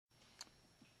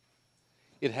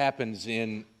It happens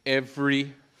in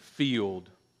every field,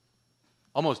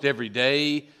 almost every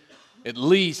day, at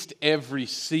least every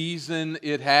season.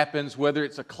 It happens, whether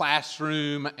it's a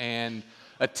classroom and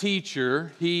a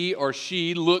teacher, he or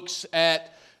she looks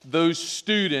at those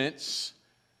students,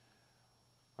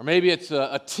 or maybe it's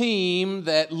a team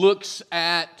that looks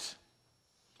at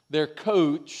their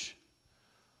coach,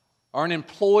 or an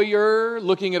employer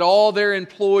looking at all their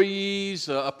employees,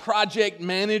 a project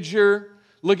manager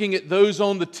looking at those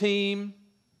on the team.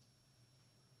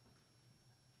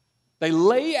 They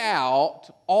lay out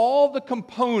all the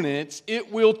components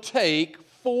it will take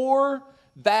for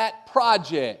that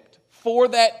project, for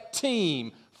that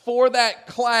team, for that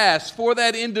class, for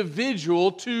that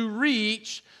individual to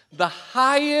reach the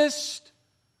highest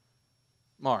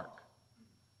mark.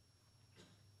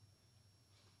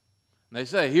 And they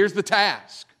say, here's the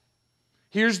task.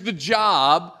 Here's the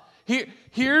job.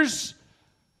 Here's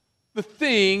the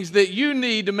things that you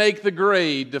need to make the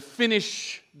grade to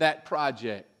finish that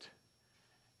project.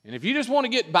 And if you just want to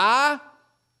get by,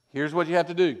 here's what you have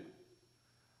to do.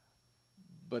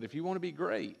 But if you want to be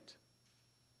great,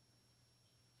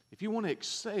 if you want to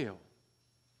excel,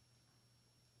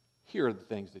 here are the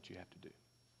things that you have to do.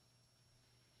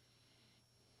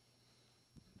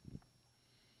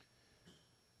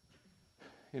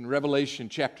 In Revelation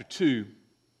chapter 2,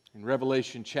 in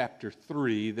Revelation chapter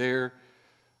 3, there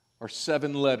are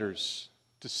 7 letters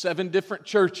to 7 different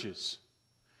churches.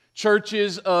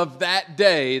 Churches of that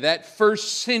day, that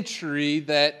first century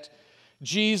that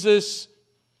Jesus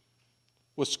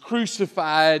was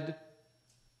crucified,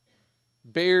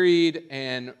 buried,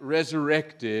 and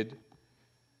resurrected.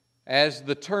 As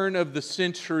the turn of the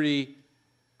century,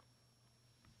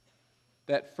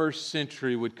 that first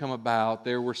century would come about,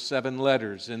 there were 7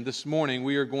 letters. And this morning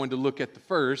we are going to look at the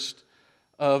first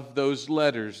of those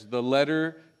letters, the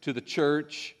letter to the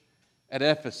church at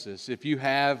Ephesus. If you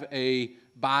have a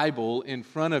Bible in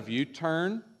front of you,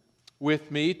 turn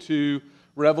with me to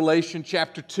Revelation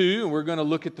chapter 2, and we're going to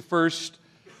look at the first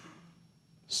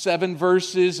 7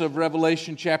 verses of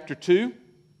Revelation chapter 2.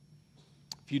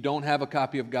 If you don't have a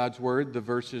copy of God's Word, the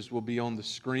verses will be on the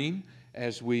screen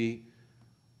as we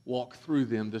walk through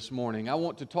them this morning. I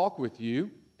want to talk with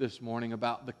you this morning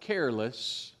about the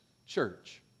careless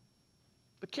church.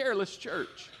 The careless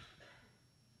church.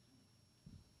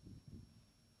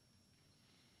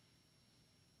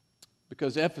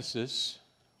 Because Ephesus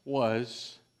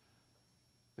was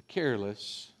the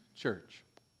careless church.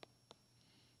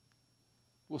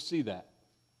 We'll see that.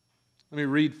 Let me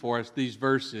read for us these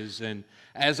verses, and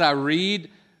as I read, I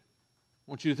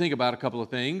want you to think about a couple of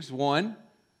things. One,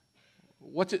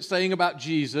 what's it saying about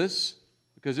Jesus?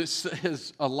 Because it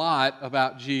says a lot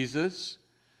about Jesus.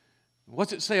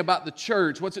 What's it say about the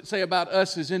church? What's it say about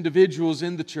us as individuals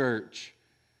in the church?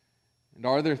 And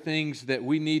are there things that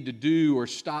we need to do or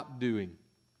stop doing?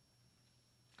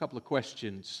 A couple of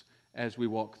questions as we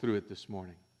walk through it this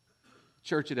morning.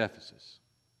 Church at Ephesus.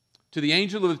 To the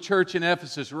angel of the church in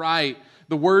Ephesus write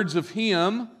the words of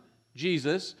Him,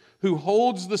 Jesus, who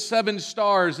holds the 7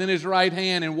 stars in His right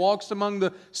hand and walks among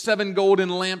the 7 golden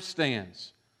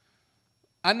lampstands.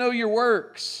 I know your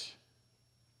works.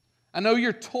 I know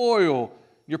your toil,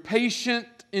 your patient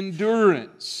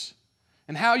endurance,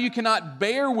 and how you cannot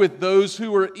bear with those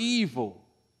who are evil,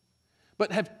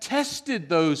 but have tested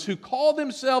those who call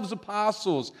themselves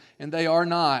apostles, and they are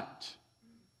not,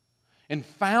 and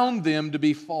found them to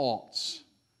be false.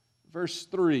 Verse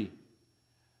 3.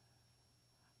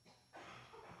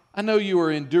 I know you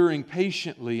are enduring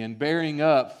patiently and bearing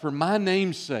up for my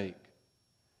name's sake,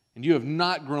 and you have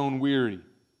not grown weary.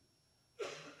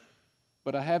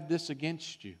 But I have this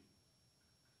against you,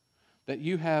 that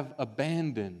you have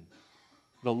abandoned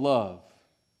the love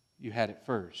you had at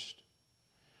first.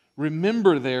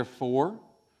 Remember, therefore,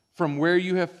 from where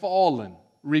you have fallen,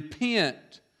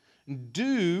 repent, and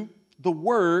do the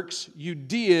works you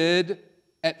did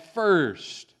at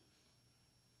first.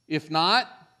 If not,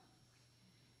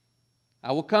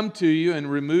 I will come to you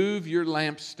and remove your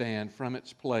lampstand from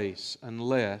its place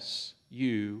unless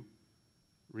you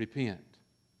repent.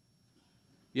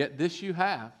 Yet this you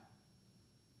have.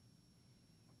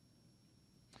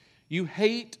 You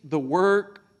hate the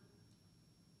work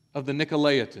of the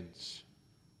Nicolaitans,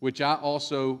 which I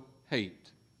also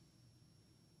hate.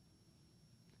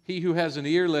 He who has an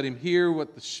ear, let him hear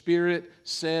what the Spirit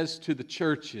says to the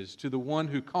churches. To the one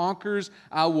who conquers,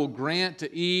 I will grant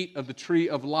to eat of the tree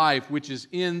of life, which is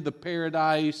in the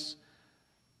paradise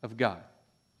of God.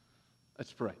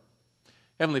 Let's pray.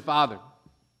 Heavenly Father,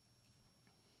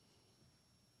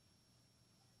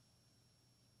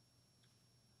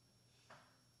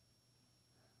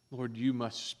 Lord, you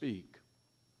must speak.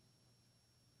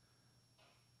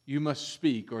 You must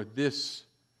speak, or this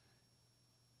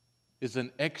is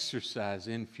an exercise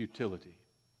in futility.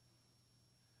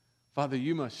 Father,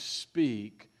 you must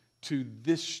speak to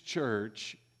this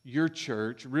church, your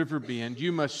church, Riverbend.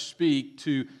 You must speak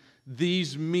to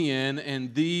these men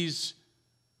and these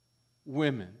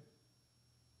women.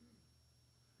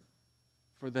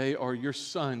 For they are your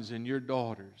sons and your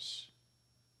daughters.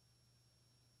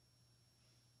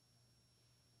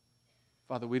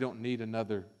 Father, we don't need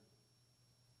another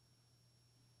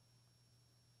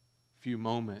few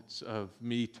moments of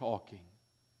me talking.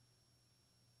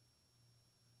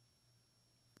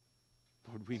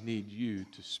 Lord, we need you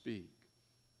to speak.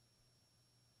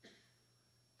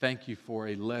 Thank you for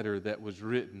a letter that was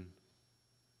written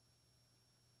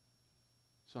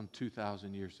some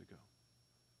 2,000 years ago.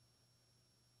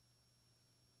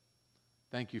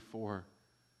 Thank you for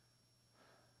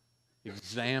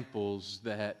examples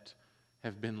that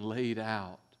have been laid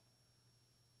out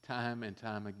time and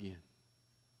time again.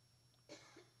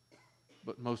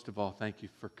 But most of all, thank you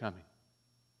for coming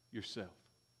yourself,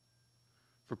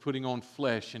 for putting on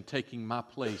flesh and taking my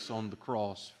place on the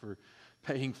cross, for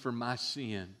paying for my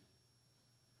sin,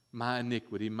 my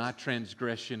iniquity, my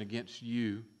transgression against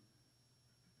you,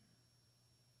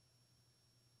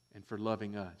 and for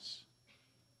loving us.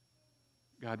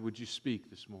 God, would you speak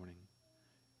this morning?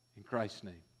 In Christ's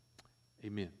name,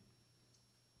 amen.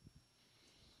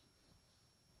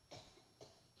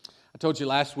 I told you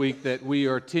last week that we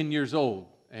are 10 years old,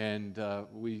 and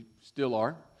we still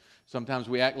are. Sometimes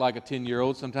we act like a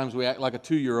 10-year-old. Sometimes we act like a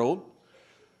 2-year-old.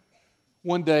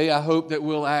 One day, I hope that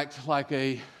we'll act like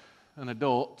an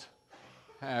adult,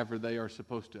 however they are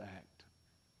supposed to act.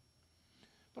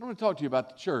 But I want to talk to you about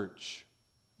the church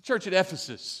at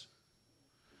Ephesus.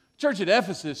 The church at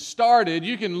Ephesus started,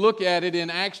 you can look at it in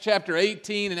Acts chapter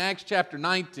 18 and Acts chapter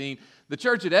 19. The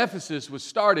church at Ephesus was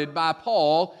started by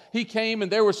Paul. He came,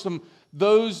 and there were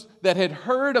those that had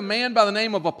heard a man by the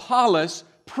name of Apollos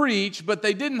preach, but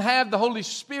they didn't have the Holy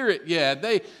Spirit yet.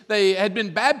 They had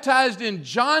been baptized in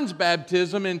John's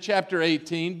baptism in chapter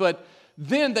 18, but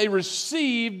then they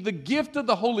received the gift of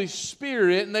the Holy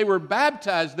Spirit, and they were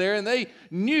baptized there, and they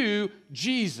knew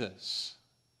Jesus.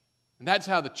 And that's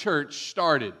how the church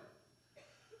started.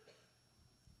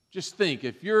 Just think,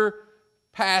 if your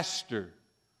pastor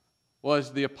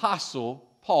was the Apostle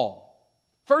Paul,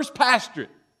 first pastorate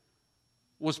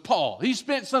was Paul. He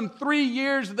spent some 3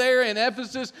 years there in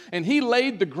Ephesus, and he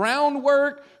laid the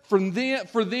groundwork for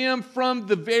them from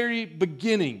the very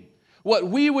beginning. What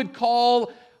we would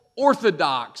call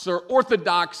orthodox or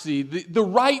orthodoxy. The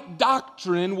right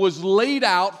doctrine was laid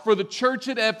out for the church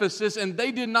at Ephesus, and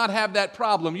they did not have that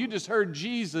problem. You just heard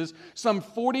Jesus some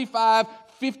 45,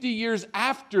 50 years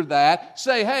after that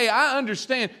say, hey, I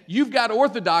understand you've got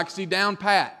orthodoxy down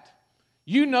pat.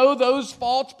 You know those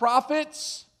false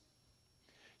prophets?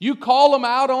 You call them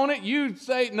out on it, you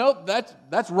say, nope,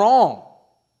 that's wrong.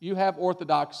 You have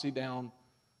orthodoxy down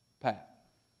pat.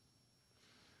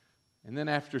 And then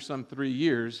after some 3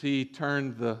 years, he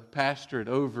turned the pastorate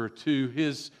over to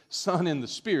his son in the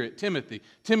Spirit, Timothy.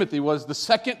 Timothy was the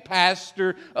second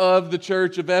pastor of the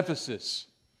church of Ephesus.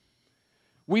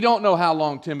 We don't know how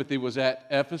long Timothy was at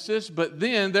Ephesus, but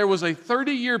then there was a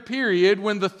 30-year period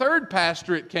when the third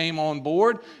pastorate came on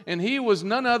board, and he was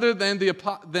none other than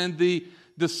the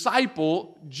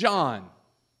disciple John.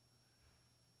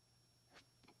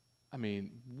 I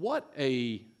mean, what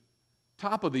a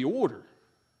top of the order.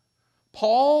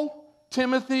 Paul,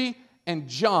 Timothy, and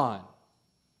John.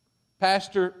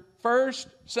 Pastor first,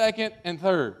 second, and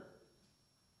third.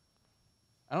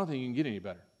 I don't think you can get any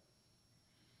better.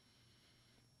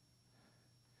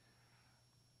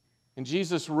 And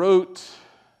Jesus wrote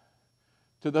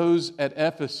to those at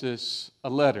Ephesus a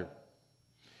letter.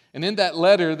 And in that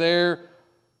letter there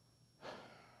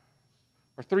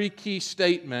are 3 key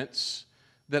statements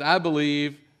that I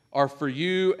believe are for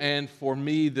you and for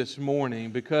me this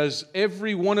morning, because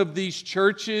every one of these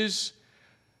churches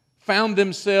found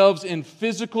themselves in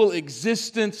physical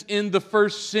existence in the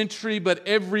first century, but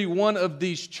every one of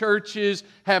these churches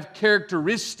have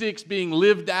characteristics being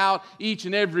lived out each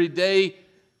and every day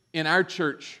in our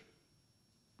church.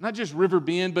 Not just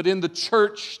Riverbend, but in the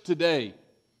church today.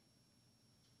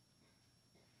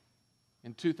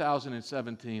 In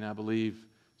 2017, I believe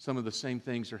some of the same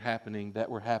things are happening that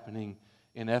were happening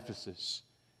in Ephesus,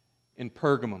 in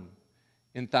Pergamum,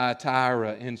 in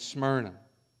Thyatira, in Smyrna,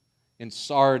 in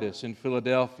Sardis, in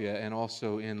Philadelphia, and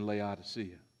also in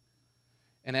Laodicea.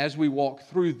 And as we walk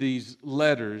through these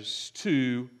letters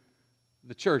to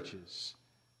the churches,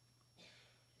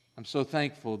 I'm so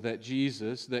thankful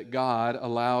that God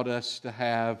allowed us to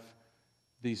have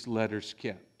these letters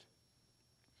kept.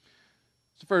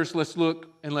 So first, let's look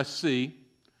and let's see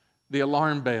the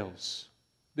alarm bells.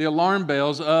 The alarm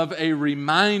bells of a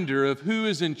reminder of who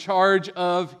is in charge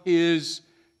of His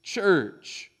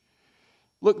church.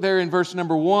 Look there in verse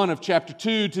number 1 of chapter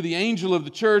 2. To the angel of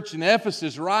the church in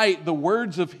Ephesus write the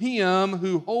words of Him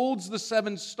who holds the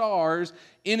 7 stars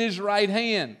in His right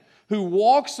hand, who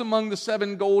walks among the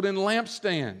 7 golden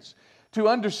lampstands. To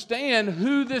understand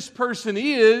who this person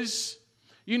is,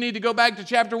 you need to go back to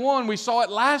chapter 1. We saw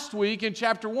it last week in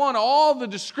chapter 1. All the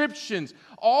descriptions,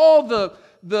 all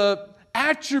the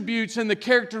attributes and the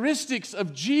characteristics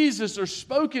of Jesus are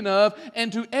spoken of,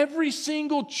 and to every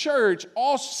single church,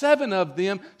 all 7 of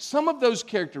them, some of those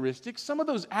characteristics, some of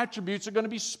those attributes are going to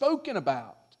be spoken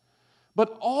about.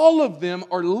 But all of them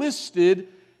are listed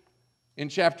in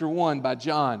chapter 1 by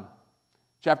John.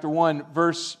 Chapter 1,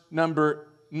 verse number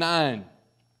 9.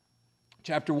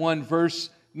 Chapter 1, verse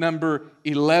number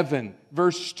 11,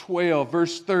 verse 12,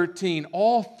 verse 13,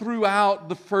 all throughout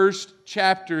the first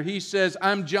chapter, he says,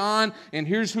 I'm John, and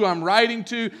here's who I'm writing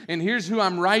to, and here's who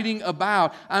I'm writing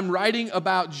about. I'm writing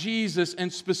about Jesus,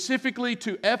 and specifically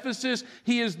to Ephesus,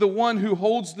 he is the one who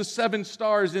holds the 7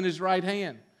 stars in his right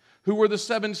hand. Who were the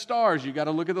 7 stars? You got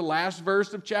to look at the last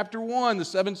verse of chapter 1. The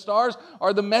 7 stars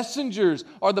are the messengers,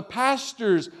 are the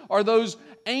pastors, are those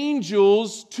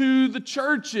angels to the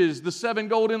churches. The 7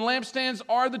 golden lampstands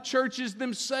are the churches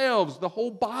themselves, the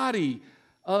whole body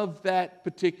of that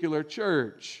particular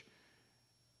church.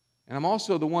 And I'm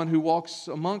also the one who walks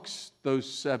amongst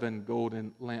those 7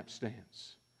 golden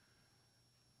lampstands.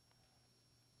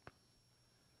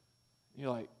 You're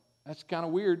like, that's kind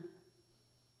of weird,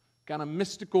 kind of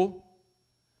mystical,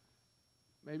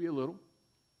 maybe a little,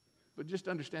 but just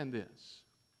understand this.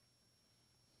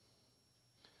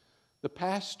 The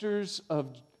pastors of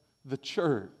the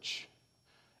church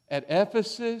at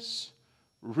Ephesus,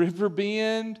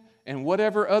 Riverbend, and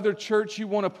whatever other church you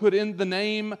want to put in the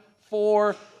name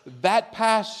for, that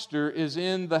pastor is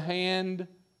in the hand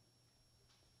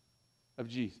of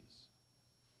Jesus.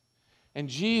 And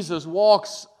Jesus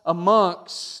walks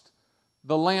amongst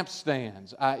the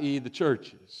lampstands, i.e. the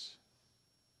churches.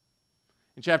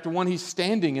 In chapter 1, he's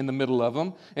standing in the middle of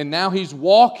them, and now he's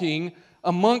walking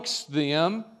amongst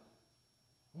them.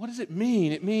 What does it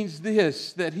mean? It means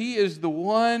this, that he is the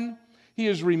one, he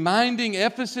is reminding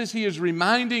Ephesus, he is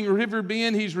reminding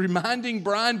Riverbend, he's reminding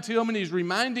Brian Tillman, he's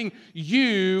reminding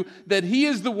you that he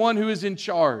is the one who is in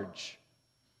charge.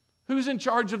 Who's in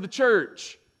charge of the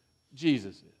church?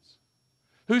 Jesus is.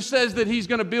 Who says that he's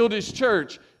going to build his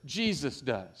church? Jesus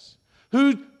does.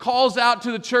 Who calls out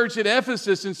to the church at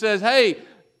Ephesus and says, hey,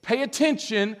 pay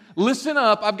attention, listen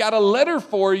up, I've got a letter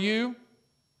for you?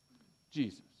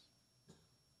 Jesus.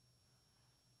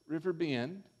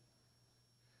 Riverbend,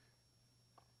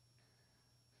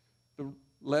 the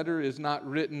letter is not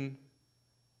written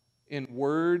in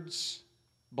words,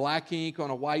 black ink on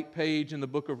a white page in the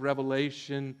book of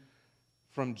Revelation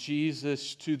from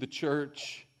Jesus to the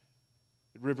church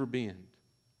at Riverbend.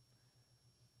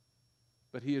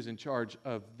 But he is in charge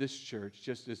of this church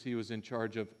just as he was in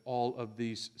charge of all of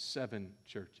these 7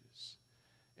 churches.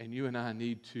 And you and I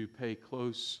need to pay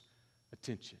close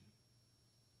attention.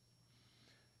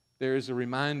 There is a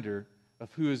reminder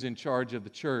of who is in charge of the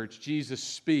church. Jesus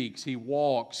speaks, he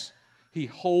walks, he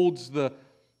holds the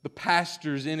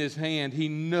pastors in his hand. He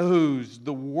knows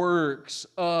the works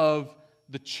of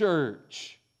the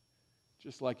church,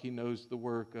 just like he knows the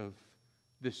work of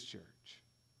this church.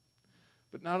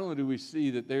 But not only do we see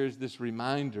that there's this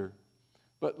reminder,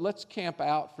 but let's camp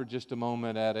out for just a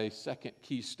moment at a second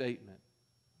key statement.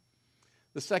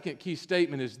 The second key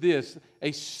statement is this: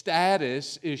 a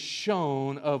status is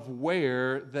shown of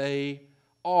where they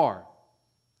are.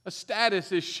 A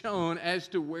status is shown as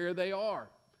to where they are.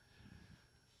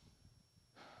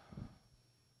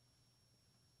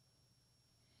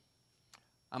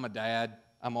 I'm a dad.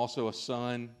 I'm also a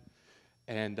son.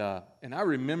 And I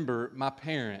remember my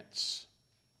parents,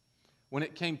 when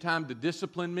it came time to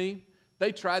discipline me,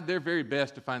 they tried their very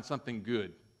best to find something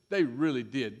good. They really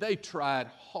did. They tried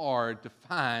hard to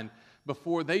find,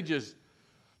 before they just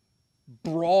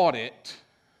brought it,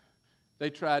 they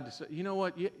tried to say, you know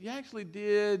what, you actually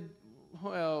did,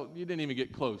 well, you didn't even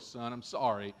get close, son, I'm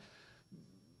sorry.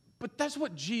 But that's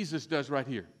what Jesus does right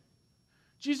here.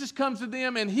 Jesus comes to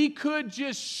them and he could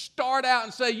just start out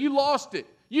and say, you lost it.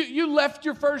 You left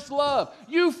your first love.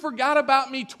 You forgot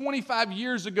about me 25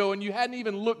 years ago and you hadn't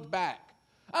even looked back.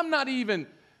 I'm not even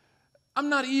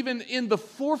in the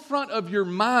forefront of your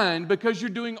mind because you're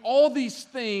doing all these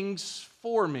things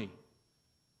for me.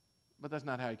 But that's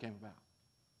not how he came about.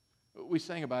 We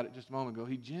sang about it just a moment ago.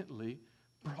 He gently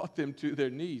brought them to their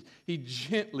knees. He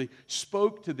gently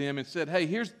spoke to them and said, hey,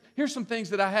 here's some things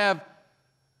that I have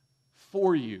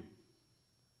for you.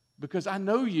 Because I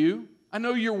know you. I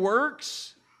know your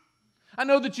works. I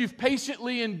know that you've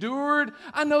patiently endured.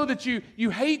 I know that you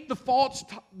hate the false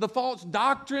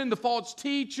doctrine, the false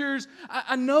teachers.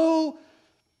 I know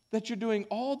that you're doing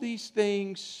all these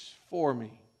things for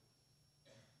me.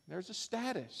 There's a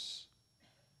status,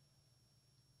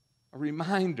 a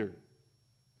reminder,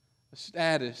 a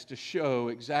status to show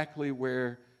exactly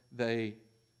where they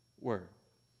were.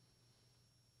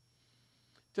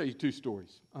 I'll tell you two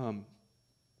stories.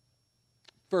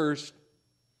 First,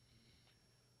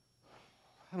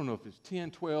 I don't know if it's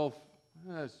 10, 12,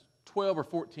 12 or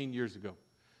 14 years ago.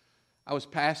 I was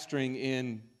pastoring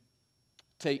in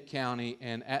Tate County,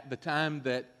 and at the time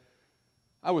that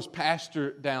I was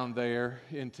pastor down there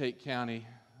in Tate County,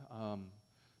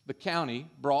 the county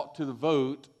brought to the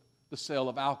vote the sale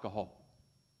of alcohol.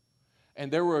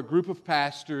 And there were a group of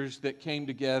pastors that came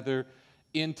together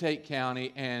in Tate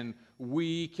County, and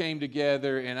we came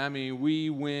together, and I mean, we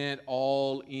went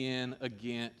all in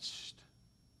against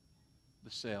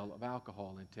the sale of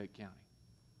alcohol in Tate County.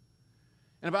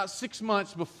 And about 6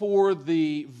 months before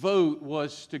the vote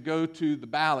was to go to the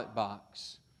ballot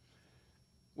box,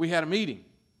 we had a meeting.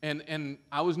 And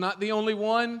I was not the only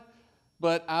one,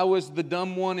 but I was the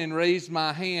dumb one and raised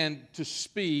my hand to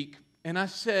speak. And I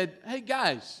said, hey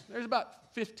guys, there's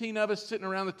about 15 of us sitting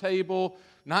around the table,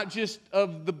 not just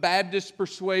of the Baptist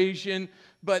persuasion,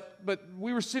 but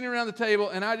we were sitting around the table,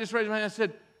 and I just raised my hand and I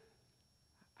said,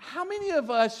 how many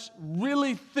of us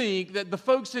really think that the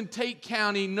folks in Tate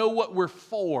County know what we're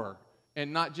for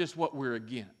and not just what we're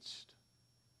against?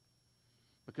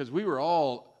 Because we were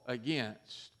all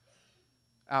against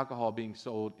alcohol being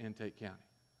sold in Tate County.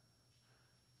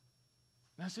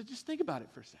 And I said, just think about it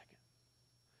for a second.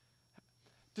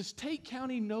 Does Tate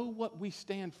County know what we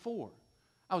stand for?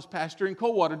 I was pastor in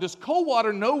Coldwater. Does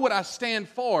Coldwater know what I stand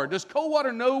for? Does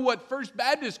Coldwater know what First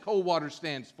Baptist Coldwater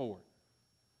stands for?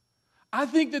 I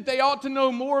think that they ought to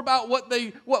know more about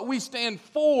what we stand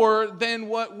for than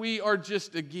what we are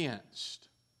just against.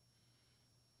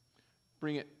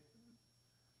 Bring it.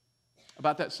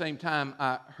 About that same time,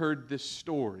 I heard this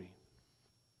story.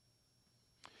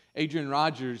 Adrian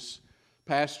Rogers,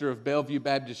 pastor of Bellevue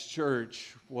Baptist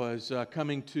Church, was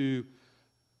coming to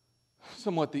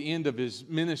somewhat the end of his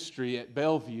ministry at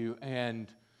Bellevue, and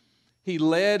he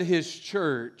led his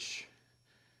church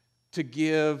to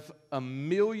give $1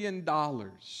 million,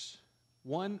 $1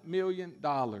 million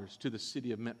to the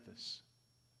city of Memphis.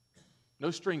 No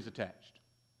strings attached.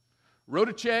 Wrote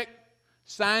a check,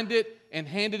 signed it, and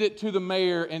handed it to the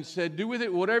mayor and said, do with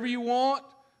it whatever you want,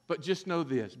 but just know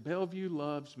this, Bellevue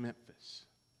loves Memphis.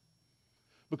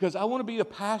 Because I want to be a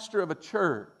pastor of a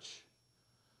church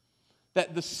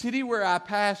that the city where I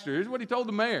pastor, here's what he told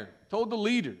the mayor, told the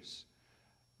leaders,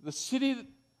 the city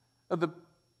of the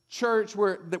church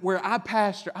where I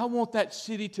pastor, I want that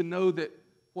city to know that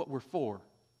what we're for.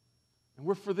 And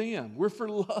we're for them. We're for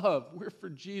love. We're for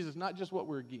Jesus, not just what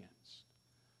we're against.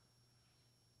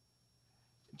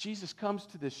 Jesus comes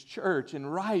to this church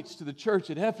and writes to the church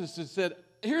at Ephesus and said,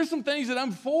 here's some things that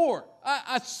I'm for.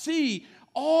 I see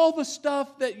all the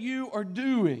stuff that you are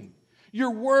doing.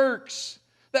 Your works.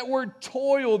 That word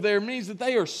toil there means that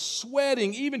they are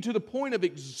sweating even to the point of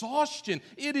exhaustion.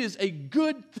 It is a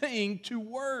good thing to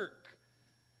work.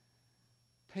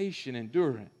 Patient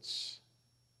endurance.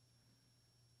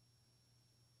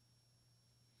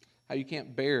 How you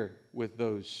can't bear with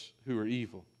those who are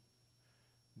evil.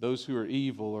 Those who are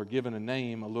evil are given a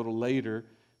name a little later.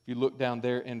 If you look down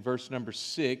there in verse number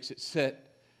 6, it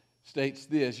states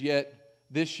this, yet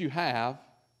this you have,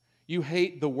 you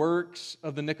hate the works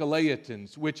of the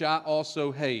Nicolaitans, which I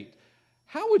also hate.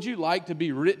 How would you like to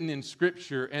be written in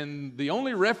Scripture and the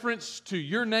only reference to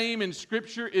your name in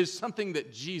Scripture is something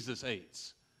that Jesus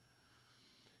hates?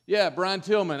 Yeah, Brian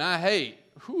Tillman, I hate.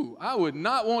 I would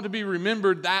not want to be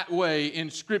remembered that way in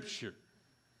Scripture.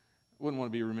 I wouldn't want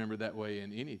to be remembered that way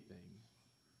in anything.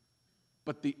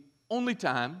 But the only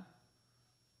time,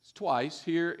 it's twice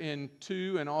here in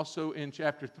 2 and also in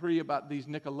chapter 3 about these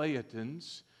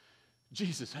Nicolaitans,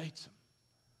 Jesus hates them.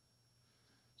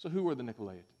 So who were the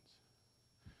Nicolaitans?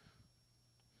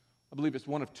 I believe it's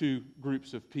one of two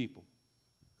groups of people.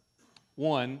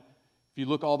 One, if you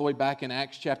look all the way back in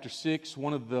Acts chapter 6,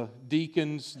 one of the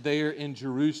deacons there in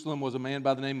Jerusalem was a man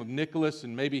by the name of Nicholas,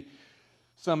 and maybe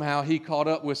somehow he caught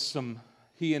up with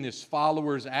he and his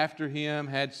followers after him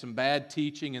had some bad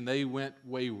teaching and they went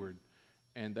wayward,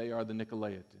 and they are the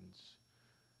Nicolaitans.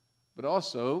 But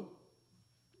also,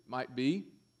 might be,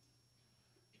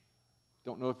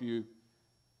 don't know if you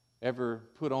Ever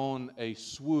put on a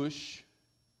swoosh?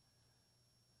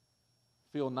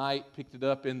 Phil Knight picked it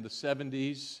up in the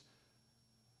 70s.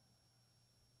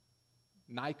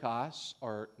 Nikos,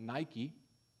 or Nike,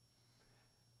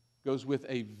 goes with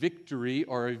a victory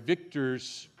or a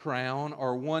victor's crown,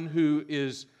 or one who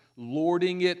is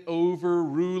lording it over,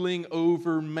 ruling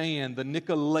over man. The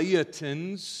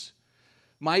Nicolaitans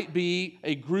might be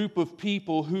a group of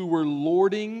people who were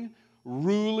lording,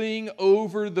 ruling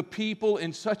over the people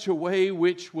in such a way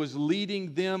which was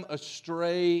leading them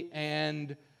astray,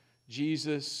 and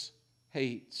Jesus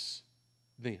hates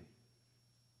them.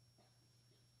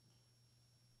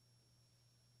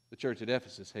 The church at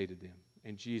Ephesus hated them,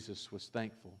 and Jesus was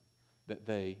thankful that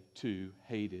they too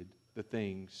hated the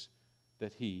things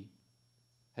that he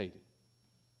hated.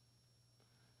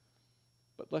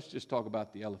 But let's just talk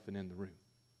about the elephant in the room.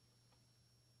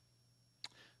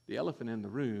 The elephant in the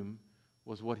room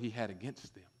was what he had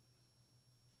against them.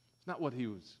 It's not what he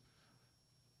was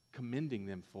commending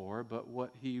them for, but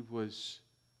what he was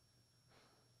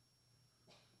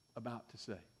about to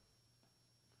say.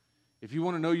 If you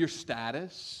want to know your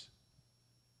status,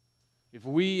 if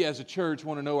we as a church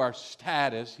want to know our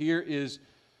status, here is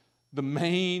the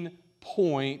main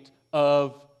point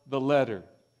of the letter.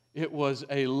 It was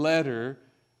a letter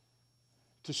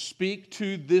to speak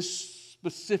to this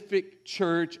specific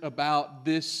church about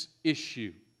this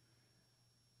issue.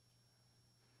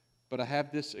 But I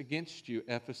have this against you,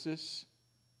 Ephesus,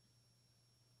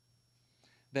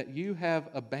 that you have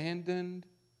abandoned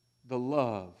the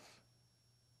love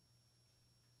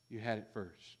you had at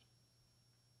first.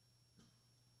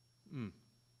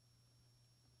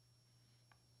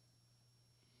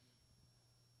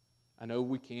 I know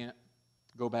we can't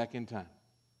go back in time,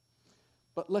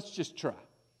 but let's just try.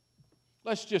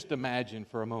 Let's just imagine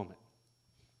for a moment.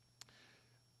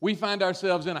 We find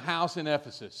ourselves in a house in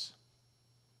Ephesus.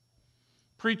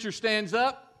 Preacher stands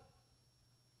up,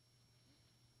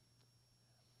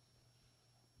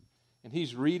 and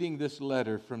he's reading this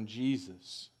letter from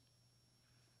Jesus.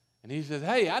 And he says,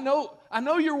 "Hey, I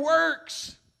know your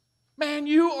works. Man,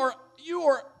 you are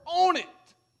on it.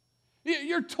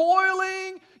 You're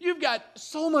toiling. You've got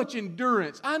so much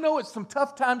endurance. I know it's some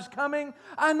tough times coming.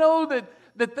 I know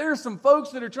that there's some folks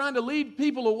that are trying to lead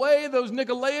people away. Those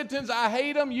Nicolaitans, I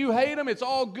hate them. You hate them. It's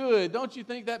all good. Don't you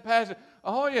think that passage?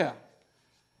 Oh, yeah."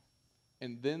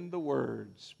 And then the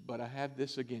words, "But I have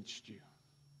this against you."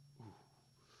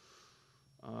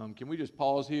 Can we just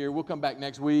pause here? We'll come back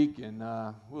next week, and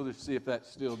we'll just see if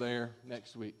that's still there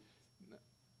next week.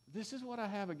 This is what I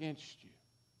have against you.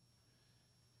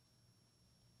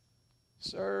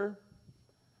 Sir,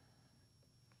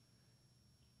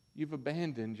 you've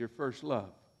abandoned your first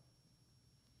love.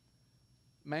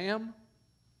 Ma'am,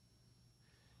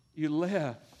 you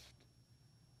left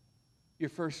your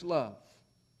first love.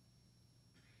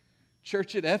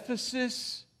 Church at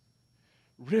Ephesus,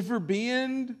 River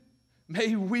Bend,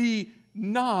 may we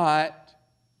not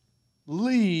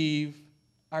leave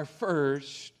our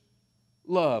first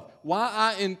love.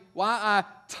 Why I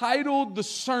titled the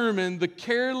sermon "The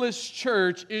Careless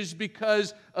Church" is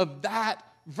because of that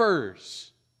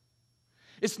verse.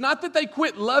 It's not that they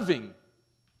quit loving.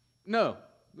 No,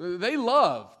 they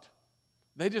loved.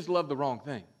 They just loved the wrong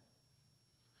thing.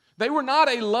 They were not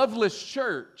a loveless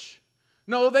church.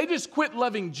 No, they just quit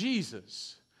loving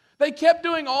Jesus. They kept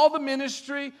doing all the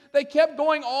ministry. They kept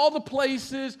going all the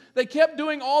places. They kept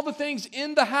doing all the things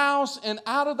in the house and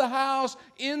out of the house,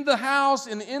 in the house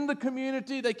and in the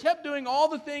community. They kept doing all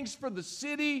the things for the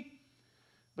city,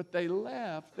 but they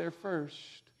left their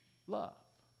first love.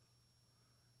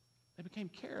 They became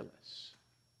careless.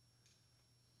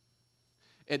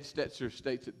 Ed Stetzer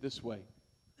states it this way.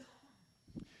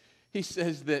 He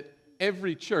says that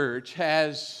every church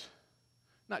has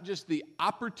not just the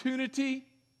opportunity,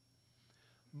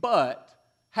 but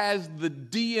has the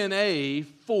DNA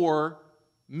for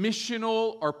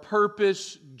missional or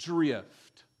purpose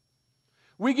drift.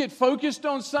 We get focused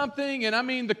on something,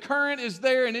 and the current is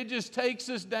there, and it just takes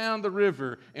us down the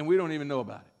river, and we don't even know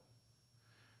about it.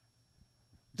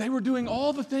 They were doing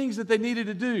all the things that they needed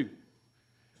to do.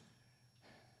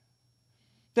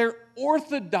 They're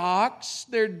orthodox,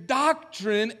 their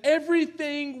doctrine,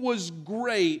 everything was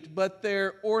great, but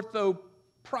their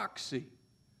orthopraxy,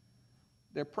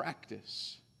 their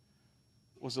practice,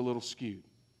 was a little skewed.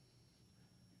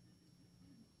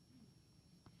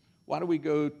 Why do we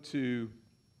go to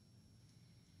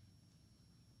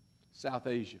South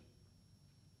Asia?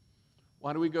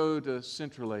 Why do we go to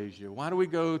Central Asia? Why do we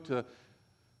go to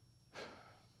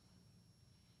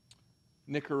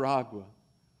Nicaragua?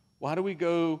 Why do we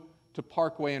go to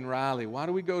Parkway and Riley? Why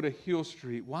do we go to Hill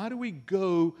Street? Why do we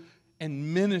go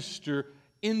and minister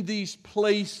in these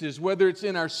places, whether it's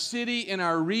in our city, in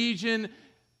our region,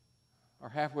 or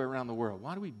halfway around the world?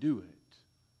 Why do we do it?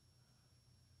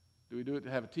 Do we do it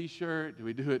to have a t-shirt? Do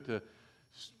we do it to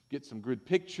get some good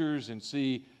pictures and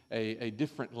see a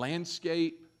different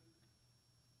landscape?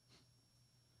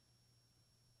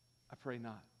 I pray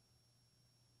not.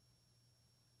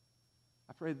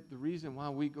 I pray that the reason why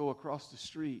we go across the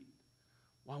street,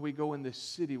 why we go in this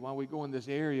city, why we go in this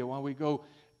area, why we go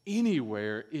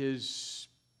anywhere is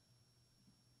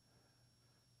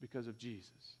because of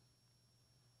Jesus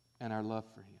and our love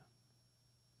for Him.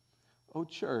 Oh,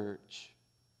 church,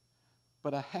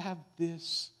 but I have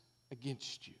this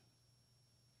against you.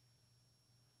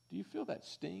 Do you feel that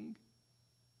sting?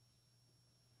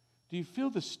 Do you feel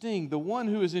the sting? The one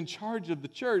who is in charge of the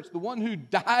church, the one who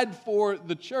died for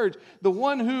the church, the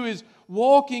one who is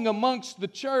walking amongst the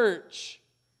church,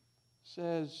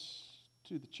 says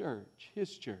to the church,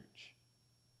 His church,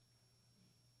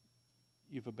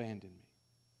 you've abandoned me.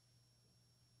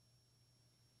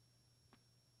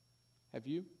 Have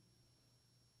you?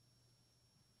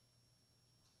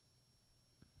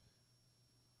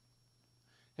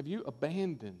 Have you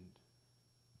abandoned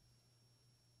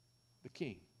the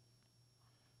King?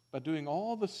 By doing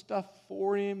all the stuff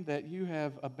for Him, that you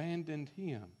have abandoned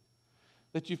Him.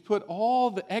 That you've put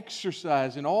all the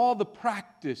exercise and all the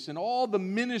practice and all the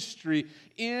ministry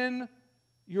in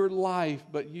your life,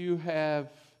 but you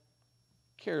have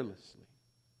carelessly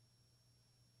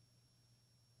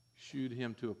shooed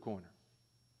Him to a corner.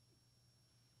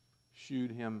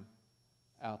 Shooed Him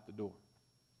out the door.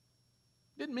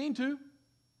 Didn't mean to,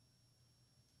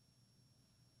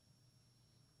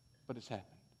 but it's happened.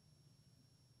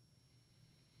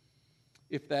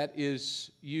 If that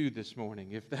is you this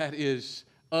morning, if that is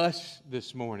us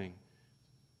this morning,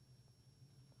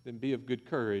 then be of good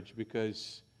courage,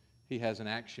 because He has an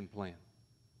action plan.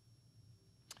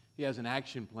 He has an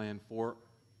action plan for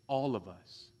all of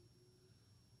us.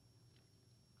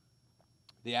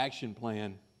 The action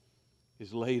plan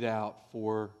is laid out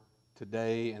for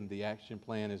today, and the action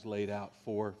plan is laid out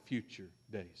for future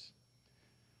days.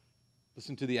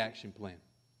 Listen to the action plan.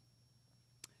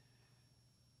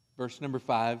 Verse number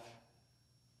 5,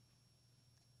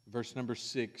 verse number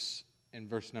 6, and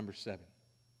verse number 7.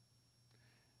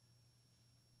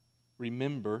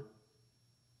 Remember,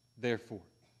 therefore,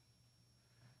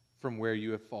 from where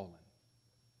you have fallen.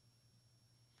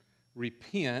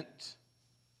 Repent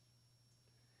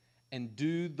and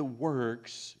do the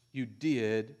works you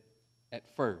did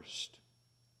at first.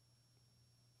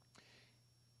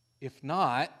 If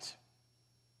not,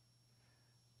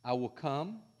 I will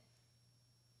come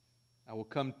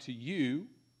to you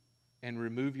and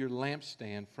remove your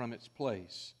lampstand from its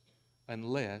place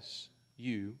unless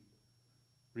you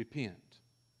repent.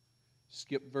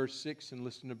 Skip verse 6 and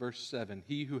listen to verse 7.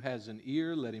 He who has an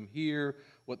ear, let him hear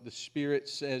what the Spirit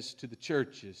says to the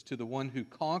churches. To the one who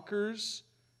conquers,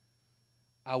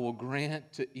 I will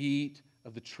grant to eat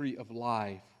of the tree of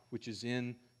life, which is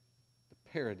in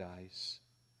the paradise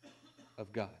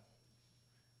of God.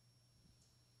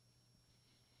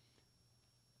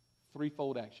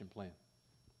 Threefold action plan.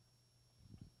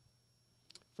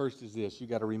 First is this: you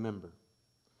got to remember.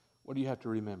 What do you have to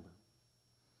remember?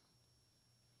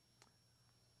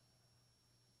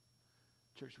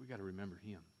 Church, we got to remember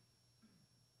Him.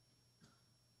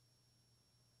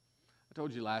 I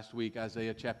told you last week,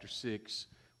 Isaiah chapter 6,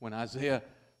 when Isaiah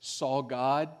saw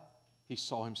God, he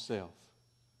saw himself.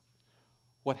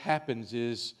 What happens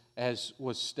is, as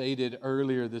was stated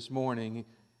earlier this morning,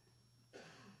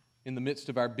 in the midst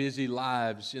of our busy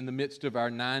lives, in the midst of our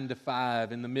 9 to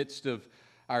 5, in the midst of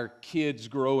our kids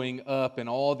growing up and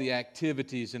all the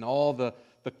activities and all the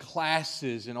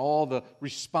classes and all the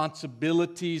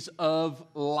responsibilities of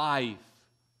life,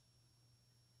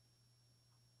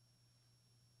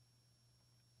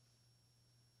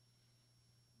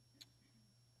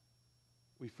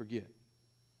 we forget.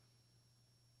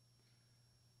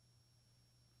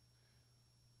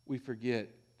 We forget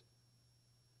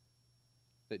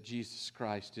that Jesus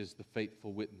Christ is the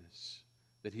faithful witness,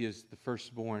 that He is the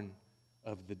firstborn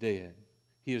of the dead.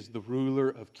 He is the ruler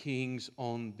of kings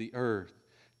on the earth.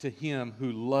 To Him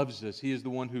who loves us, He is the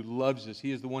one who loves us.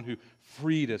 He is the one who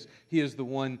freed us. He is the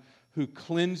one who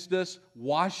cleansed us,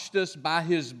 washed us by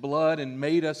His blood, and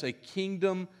made us a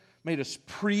kingdom, made us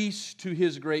priests to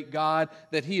His great God,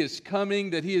 that He is coming,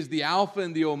 that He is the Alpha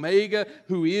and the Omega,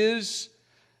 who is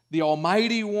the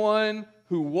Almighty One,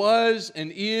 who was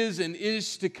and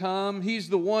is to come. He's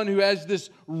the one who has this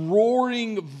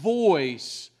roaring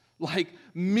voice, like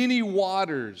many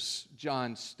waters,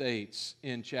 John states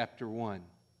in chapter 1.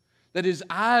 That his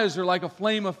eyes are like a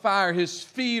flame of fire, his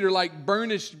feet are like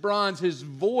burnished bronze, his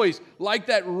voice like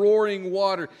that roaring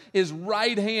water. His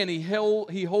right hand he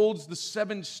holds the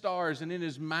 7 stars, and in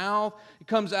his mouth it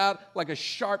comes out like a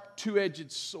sharp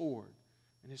two-edged sword.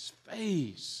 And his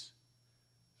face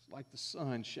is like the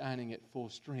sun shining at full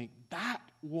strength. That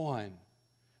one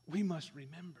we must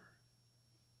remember.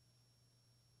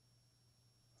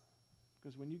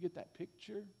 Because when you get that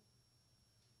picture,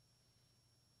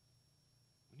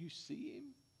 when you see him,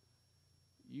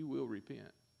 you will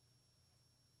repent.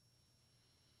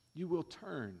 You will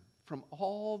turn from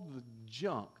all the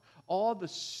junk, all the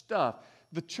stuff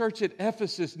the church at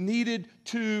Ephesus needed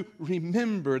to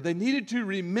remember. They needed to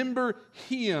remember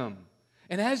him.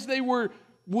 And as they would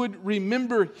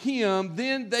remember him,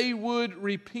 then they would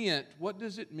repent. What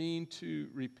does it mean to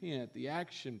repent? The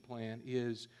action plan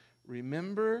is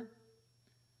remember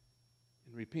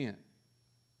and repent.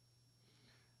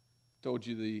 Told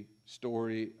you the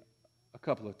story a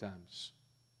couple of times.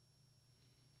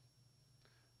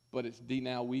 But it's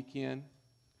D-Now weekend,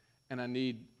 and I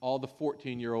need all the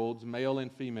 14-year-olds, male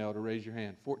and female, to raise your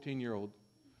hand. 14-year-old.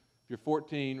 If you're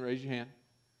 14, raise your hand.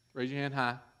 Raise your hand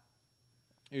high.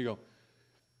 Here you go.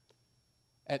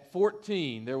 At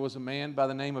 14, there was a man by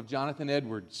the name of Jonathan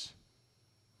Edwards.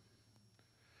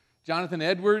 Jonathan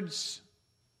Edwards,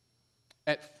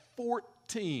 at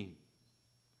 14,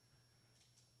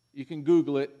 you can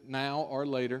Google it now or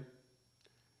later.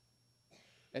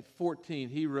 At 14,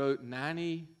 he wrote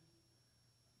 99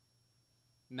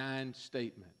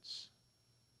 statements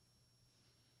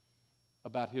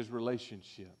about his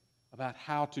relationship, about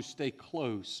how to stay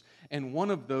close. And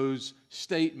one of those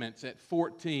statements at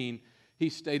 14, he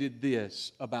stated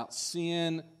this about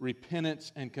sin,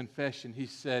 repentance, and confession. He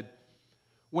said,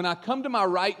 "When I come to my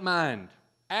right mind,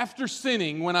 after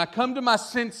sinning, when I come to my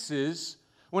senses,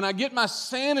 when I get my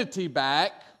sanity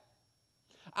back,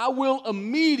 I will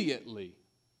immediately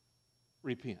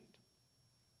repent."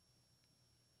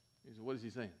 He said, what is he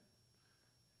saying?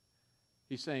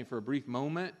 He's saying for a brief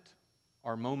moment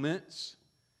or moments,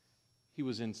 he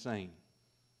was insane.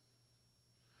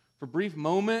 For brief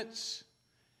moments,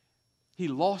 he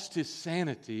lost his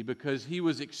sanity because he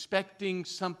was expecting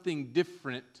something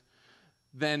different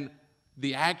than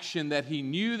the action that he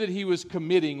knew that he was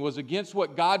committing was against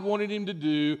what God wanted him to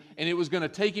do, and it was going to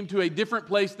take him to a different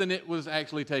place than it was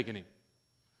actually taking him.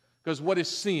 Because what is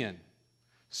sin?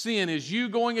 Sin is you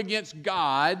going against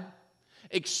God,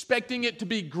 expecting it to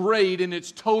be great, and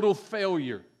it's total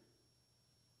failure.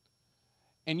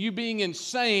 And you being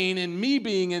insane and me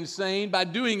being insane by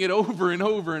doing it over and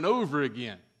over and over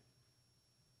again.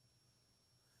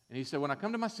 And he said, when I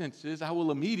come to my senses, I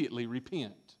will immediately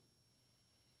repent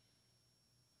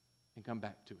and come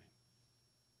back to him.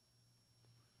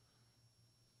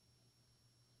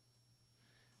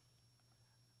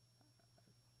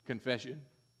 Confession,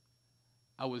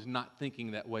 I was not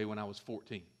thinking that way when I was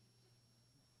 14.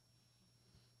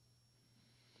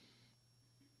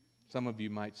 Some of you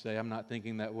might say, I'm not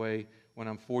thinking that way when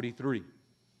I'm 43.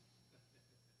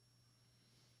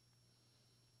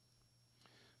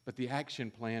 But the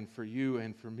action plan for you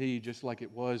and for me, just like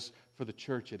it was for the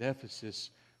church at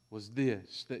Ephesus, was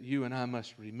this, that you and I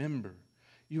must remember.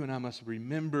 You and I must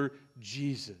remember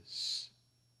Jesus.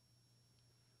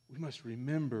 We must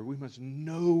remember, we must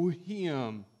know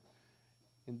him,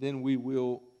 and then we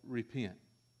will repent.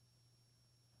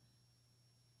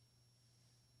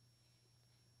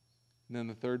 And then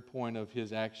the third point of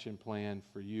his action plan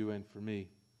for you and for me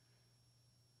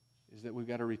is that we've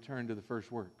got to return to the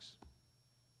first works.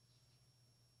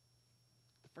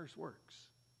 The first works.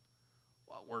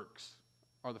 What works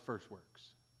are the first works?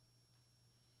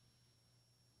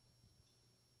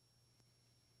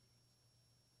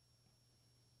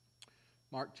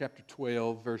 Mark chapter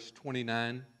 12, verse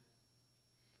 29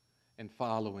 and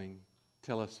following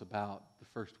tell us about the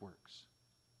first works.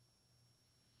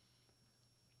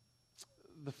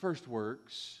 The first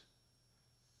works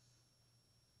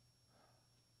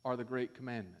are the great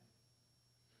commandment.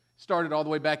 Started all the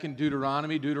way back in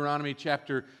Deuteronomy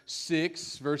chapter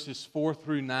 6, verses 4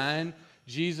 through 9.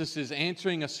 Jesus is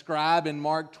answering a scribe in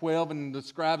Mark 12, and the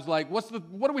scribe's like, what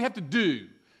do we have to do?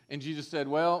 And Jesus said,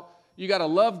 well, you got to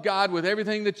love God with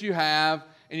everything that you have,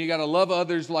 and you got to love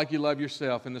others like you love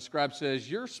yourself. And the scribe says,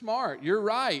 you're smart, you're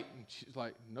right. And she's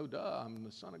like, no duh, I'm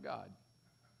the Son of God.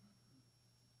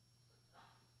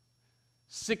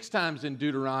 6 times in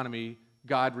Deuteronomy,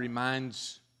 God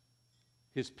reminds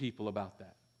his people about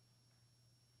that.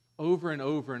 Over and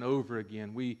over and over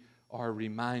again, we are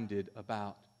reminded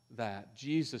about that.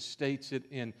 Jesus states it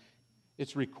in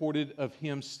It's recorded of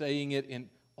Him saying it in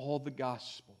all the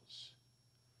Gospels.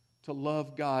 To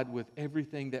love God with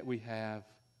everything that we have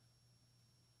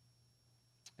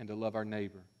and to love our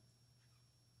neighbor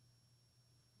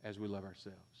as we love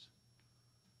ourselves.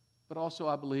 But also,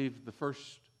 I believe the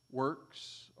first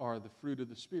works are the fruit of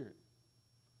the Spirit.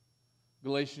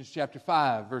 Galatians chapter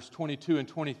 5, verse 22 and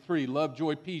 23. Love,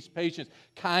 joy, peace, patience,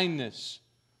 kindness,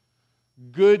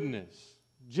 goodness,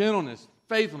 gentleness,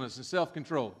 faithfulness, and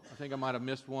self-control. I think I might have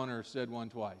missed one or said one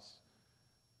twice.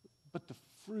 But the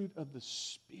fruit of the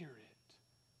Spirit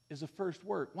is a first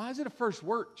work. Why is it a first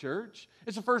work, church?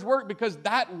 It's a first work because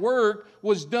that work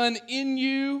was done in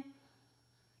you,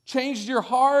 changed your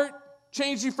heart,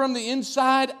 changed you from the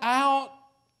inside out.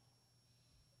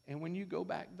 And when you go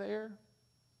back there,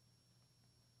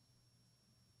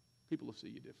 people will see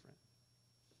you different.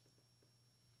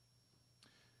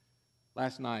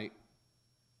 Last night,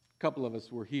 a couple of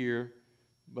us were here,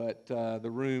 but the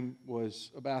room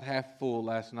was about half full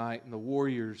last night, and the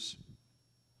Warriors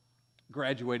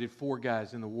graduated 4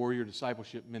 guys in the Warrior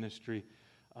Discipleship Ministry.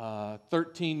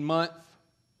 13-month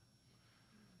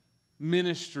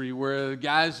ministry where the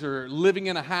guys are living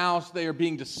in a house, they are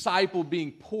being discipled,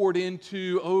 being poured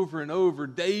into over and over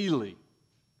daily.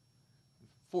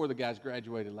 4 of the guys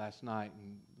graduated last night,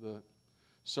 and the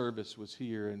service was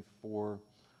here, and for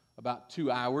about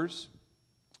 2 hours,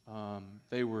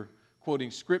 they were quoting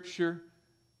Scripture,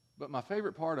 but my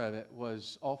favorite part of it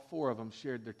was all 4 of them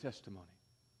shared their testimony.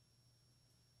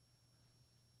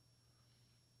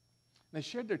 They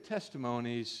shared their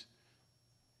testimonies,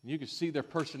 and you could see their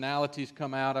personalities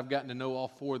come out. I've gotten to know all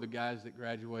 4 of the guys that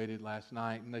graduated last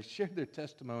night, and they shared their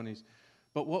testimonies,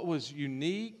 but what was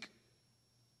unique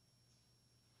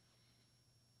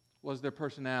was their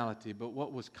personality, but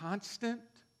what was constant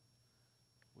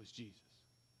was Jesus.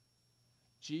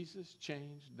 Jesus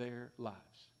changed their lives.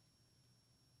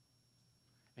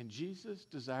 And Jesus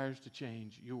desires to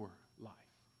change your life.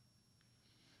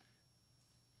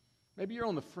 Maybe you're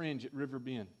on the fringe at River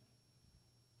Bend.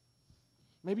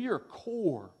 Maybe you're a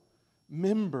core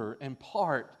member and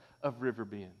part of River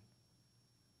Bend.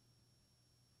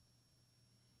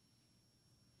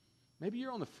 Maybe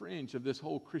you're on the fringe of this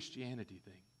whole Christianity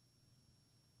thing.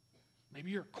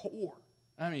 Maybe you're a core.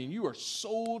 I mean, you are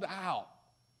sold out.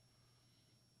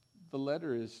 The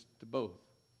letter is to both.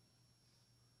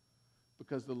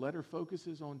 Because the letter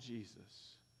focuses on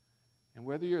Jesus. And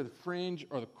whether you're the fringe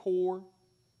or the core,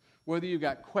 whether you've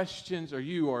got questions or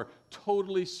you are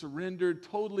totally surrendered,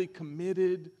 totally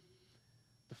committed,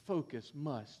 the focus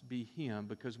must be Him.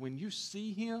 Because when you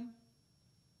see Him,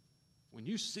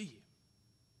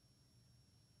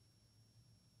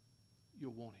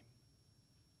 you'll want Him.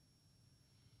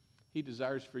 He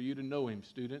desires for you to know Him,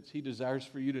 students. He desires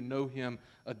for you to know Him,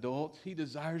 adults. He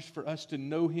desires for us to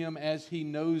know Him as He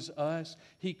knows us.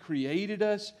 He created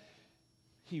us.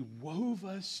 He wove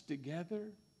us together.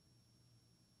 And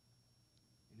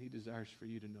He desires for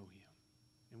you to know Him.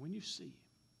 And when you see Him,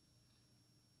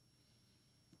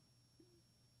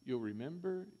 you'll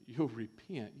remember, you'll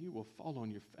repent, you will fall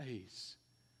on your face,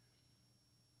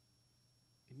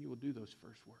 and you will do those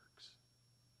first works.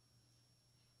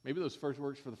 Maybe those first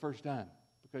works for the first time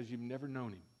because you've never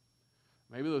known Him.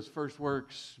 Maybe those first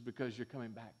works because you're coming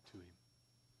back to Him.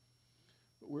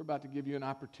 But we're about to give you an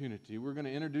opportunity. We're going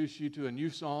to introduce you to a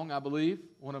new song, I believe,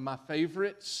 one of my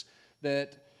favorites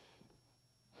that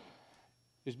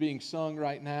is being sung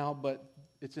right now, but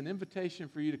it's an invitation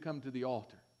for you to come to the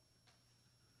altar.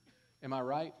 Am I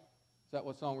right? Is that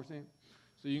what song we're singing?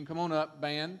 So you can come on up,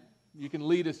 band. You can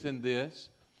lead us in this.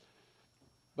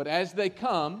 But as they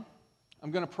come, I'm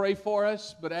going to pray for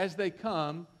us, but as they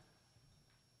come,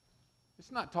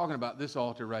 it's not talking about this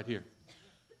altar right here.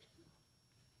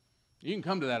 You can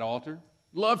come to that altar.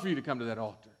 Love for you to come to that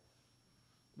altar.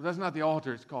 But that's not the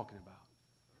altar it's talking about.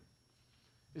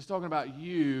 It's talking about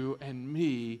you and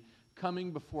me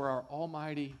coming before our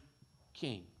almighty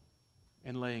King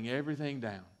and laying everything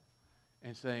down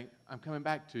and saying, I'm coming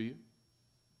back to you.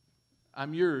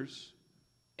 I'm yours.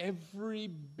 Every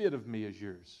bit of me is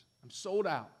yours. I'm sold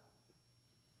out.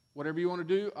 Whatever you want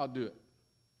to do, I'll do it.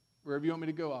 Wherever you want me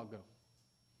to go, I'll go.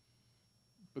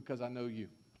 Because I know you.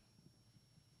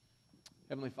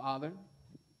 Heavenly Father,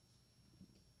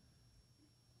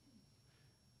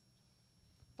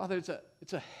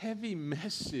 it's a heavy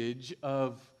message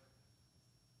of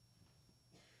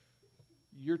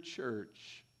your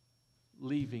church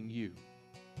leaving you.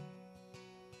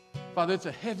 Father, it's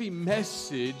a heavy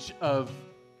message of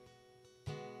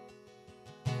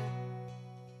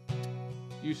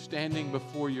you standing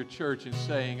before your church and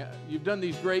saying, you've done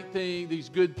these great things, these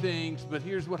good things, but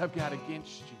here's what I've got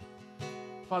against you.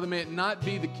 Father, may it not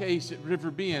be the case at River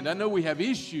Bend. I know we have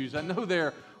issues. I know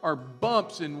there are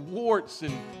bumps and warts,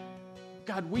 and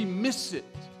God, we miss it.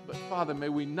 But Father, may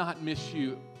we not miss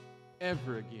you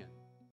ever again.